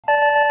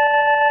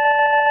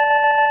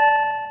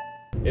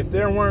If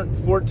there weren't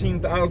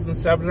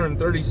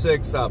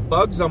 14,736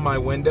 bugs on my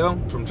window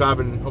from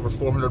driving over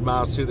 400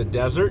 miles through the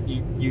desert,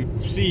 you'd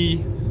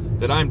see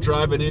that I'm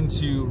driving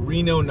into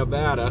Reno,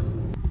 Nevada.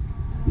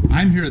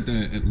 I'm here at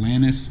the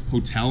Atlantis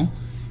Hotel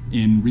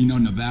in Reno,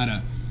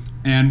 Nevada.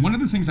 And one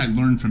of the things I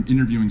learned from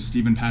interviewing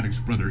Stephen Paddock's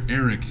brother,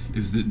 Eric,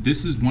 is that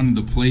this is one of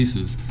the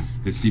places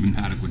that Stephen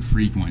Paddock would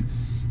frequent.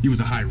 He was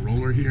a high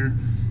roller here,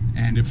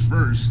 and at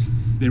first,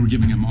 they were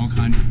giving him all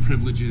kinds of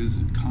privileges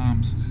and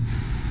comps.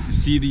 You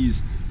see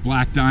these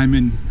black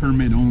diamond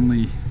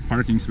permit-only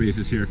parking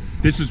spaces here.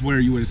 This is where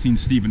you would have seen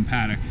Stephen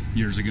Paddock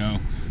years ago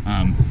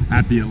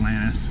at the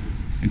Atlantis,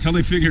 until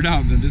they figured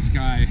out that this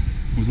guy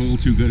was a little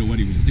too good at what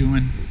he was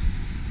doing,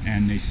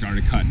 and they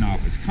started cutting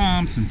off his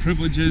comps and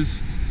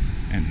privileges,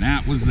 and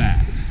that was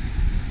that.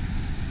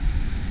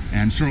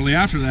 And shortly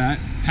after that,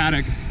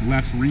 Paddock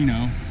left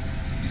Reno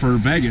for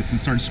Vegas and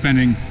started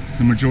spending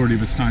the majority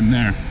of his time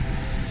there.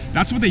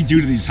 That's what they do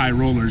to these high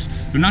rollers.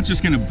 They're not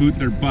just gonna boot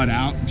their butt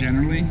out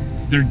generally.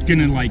 They're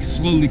gonna like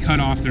slowly cut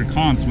off their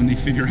comps when they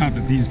figure out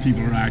that these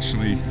people are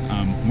actually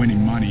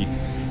winning money.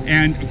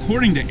 And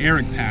according to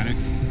Eric Paddock,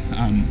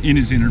 in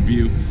his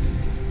interview,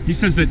 he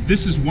says that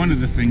this is one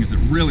of the things that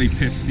really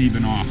pissed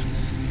Stephen off,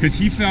 because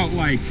he felt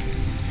like,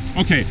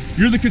 okay,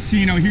 you're the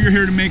casino, you're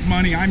here to make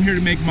money, I'm here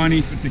to make money.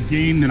 It's a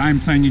game that I'm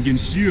playing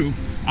against you.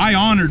 I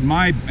honored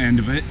my end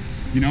of it.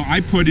 You know,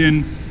 I put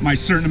in my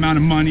certain amount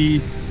of money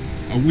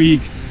a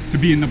week to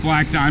be in the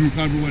Black Diamond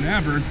Club or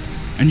whatever,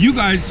 and you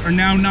guys are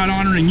now not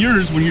honoring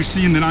yours when you're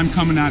seeing that I'm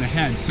coming out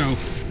ahead. So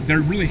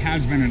there really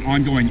has been an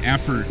ongoing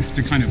effort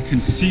to kind of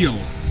conceal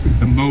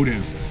the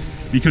motive,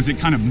 because it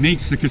kind of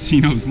makes the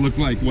casinos look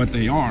like what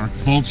they are,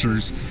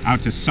 vultures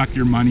out to suck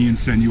your money and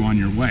send you on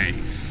your way.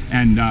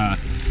 And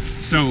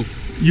so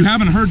you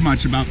haven't heard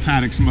much about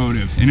Paddock's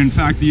motive, and in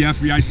fact the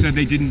FBI said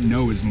they didn't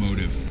know his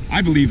motive.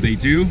 I believe they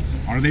do.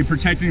 Are they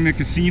protecting the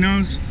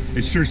casinos?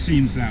 It sure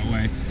seems that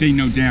way. They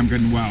know damn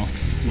good and well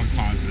what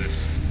caused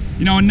this.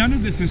 You know, and none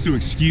of this is to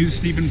excuse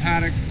Stephen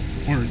Paddock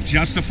or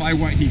justify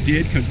what he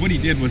did, because what he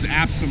did was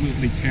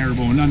absolutely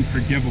terrible and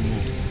unforgivable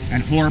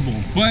and horrible.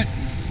 But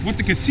what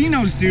the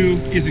casinos do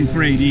isn't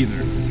great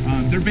either.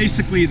 They're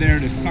basically there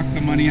to suck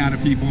the money out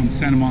of people and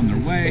send them on their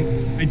way.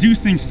 I do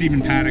think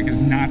Stephen Paddock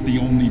is not the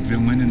only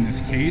villain in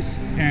this case,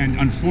 and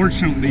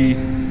unfortunately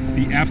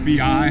the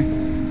FBI,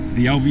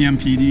 the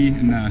LVMPD,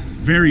 and the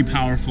very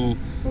powerful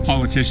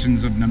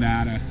politicians of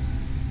Nevada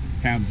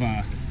have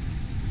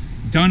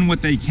done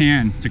what they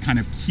can to kind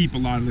of keep a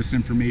lot of this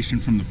information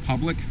from the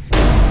public.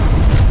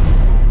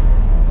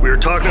 We are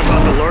talking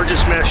about the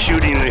largest mass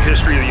shooting in the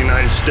history of the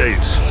United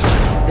States.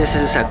 This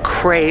is a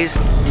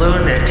crazed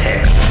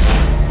lunatic.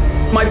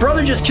 My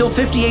brother just killed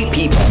 58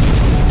 people.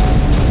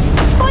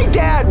 My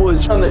dad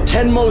was on the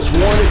 10 most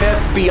wanted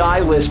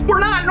FBI list. We're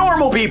not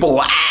normal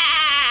people.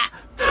 Ah!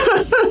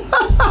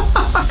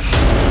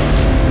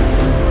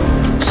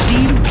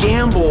 Steve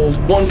gambled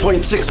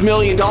 $1.6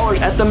 million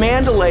at the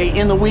Mandalay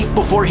in the week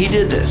before he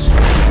did this. He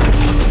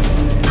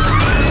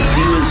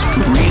was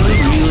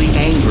really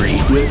angry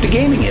with the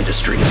gaming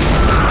industry.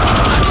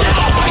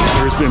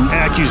 There's been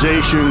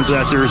accusations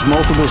that there's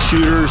multiple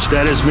shooters.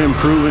 That has been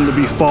proven to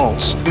be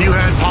false. You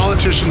had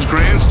politicians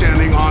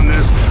grandstanding on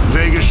this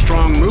Vegas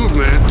Strong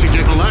movement to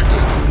get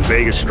elected.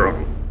 Vegas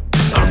Strong.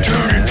 I'm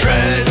turning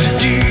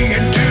tragedy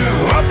into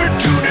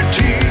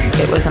opportunity.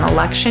 It was an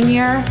election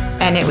year,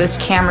 and it was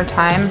camera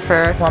time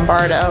for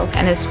Lombardo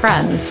and his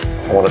friends.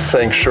 I want to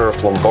thank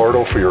Sheriff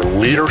Lombardo for your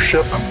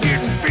leadership. I'm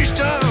getting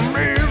FaceTime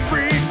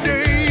every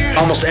day.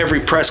 Almost every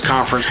press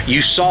conference,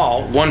 you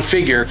saw one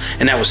figure,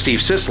 and that was Steve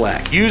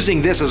Sisolak,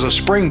 using this as a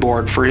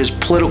springboard for his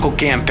political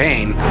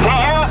campaign. He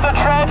used the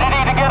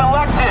tragedy to get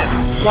elected.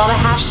 While the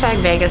hashtag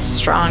Vegas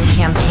Strong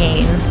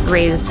campaign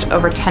raised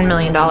over $10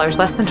 million,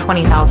 less than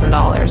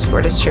 $20,000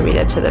 were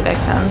distributed to the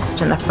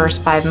victims in the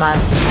first 5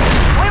 months.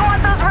 We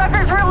want those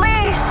records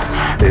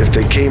released. If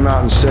they came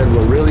out and said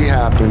what really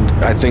happened,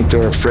 I think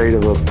they're afraid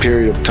of a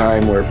period of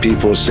time where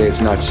people say it's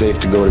not safe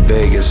to go to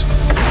Vegas.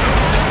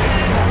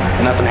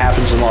 Nothing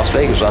happens in Las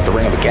Vegas without the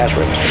ring of a cash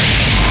register.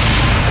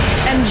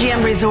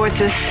 MGM Resorts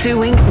is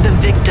suing the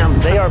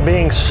victims. They are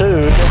being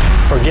sued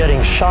for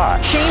getting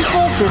shot.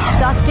 Shameful,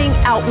 disgusting,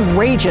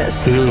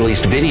 outrageous. The newly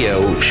released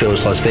video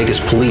shows Las Vegas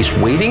police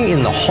waiting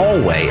in the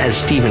hallway as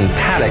Stephen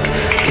Paddock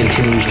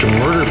continues to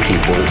murder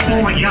people.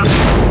 Oh my God.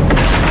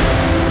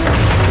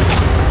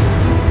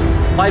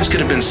 Lives could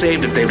have been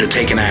saved if they would have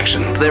taken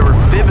action. They were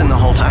fibbing the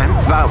whole time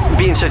about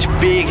being such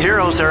big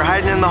heroes. They were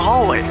hiding in the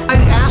hallway. I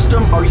asked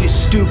them, are you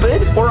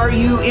stupid or are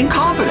you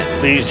incompetent?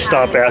 Please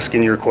stop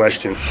asking your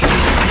question.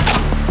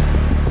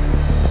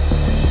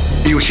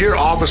 You hear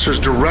officers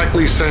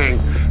directly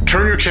saying,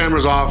 turn your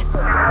cameras off. I'm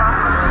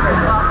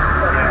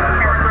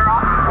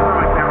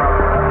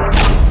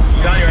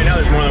telling you right now,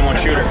 there's more than one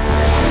shooter.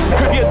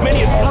 Could be as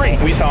many as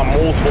 3. We saw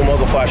multiple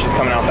muzzle flashes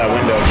coming out that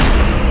window.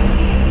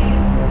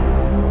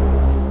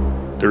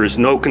 There is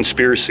no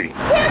conspiracy.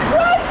 Can't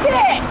trust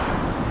it!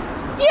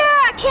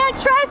 Yeah, can't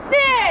trust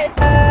this!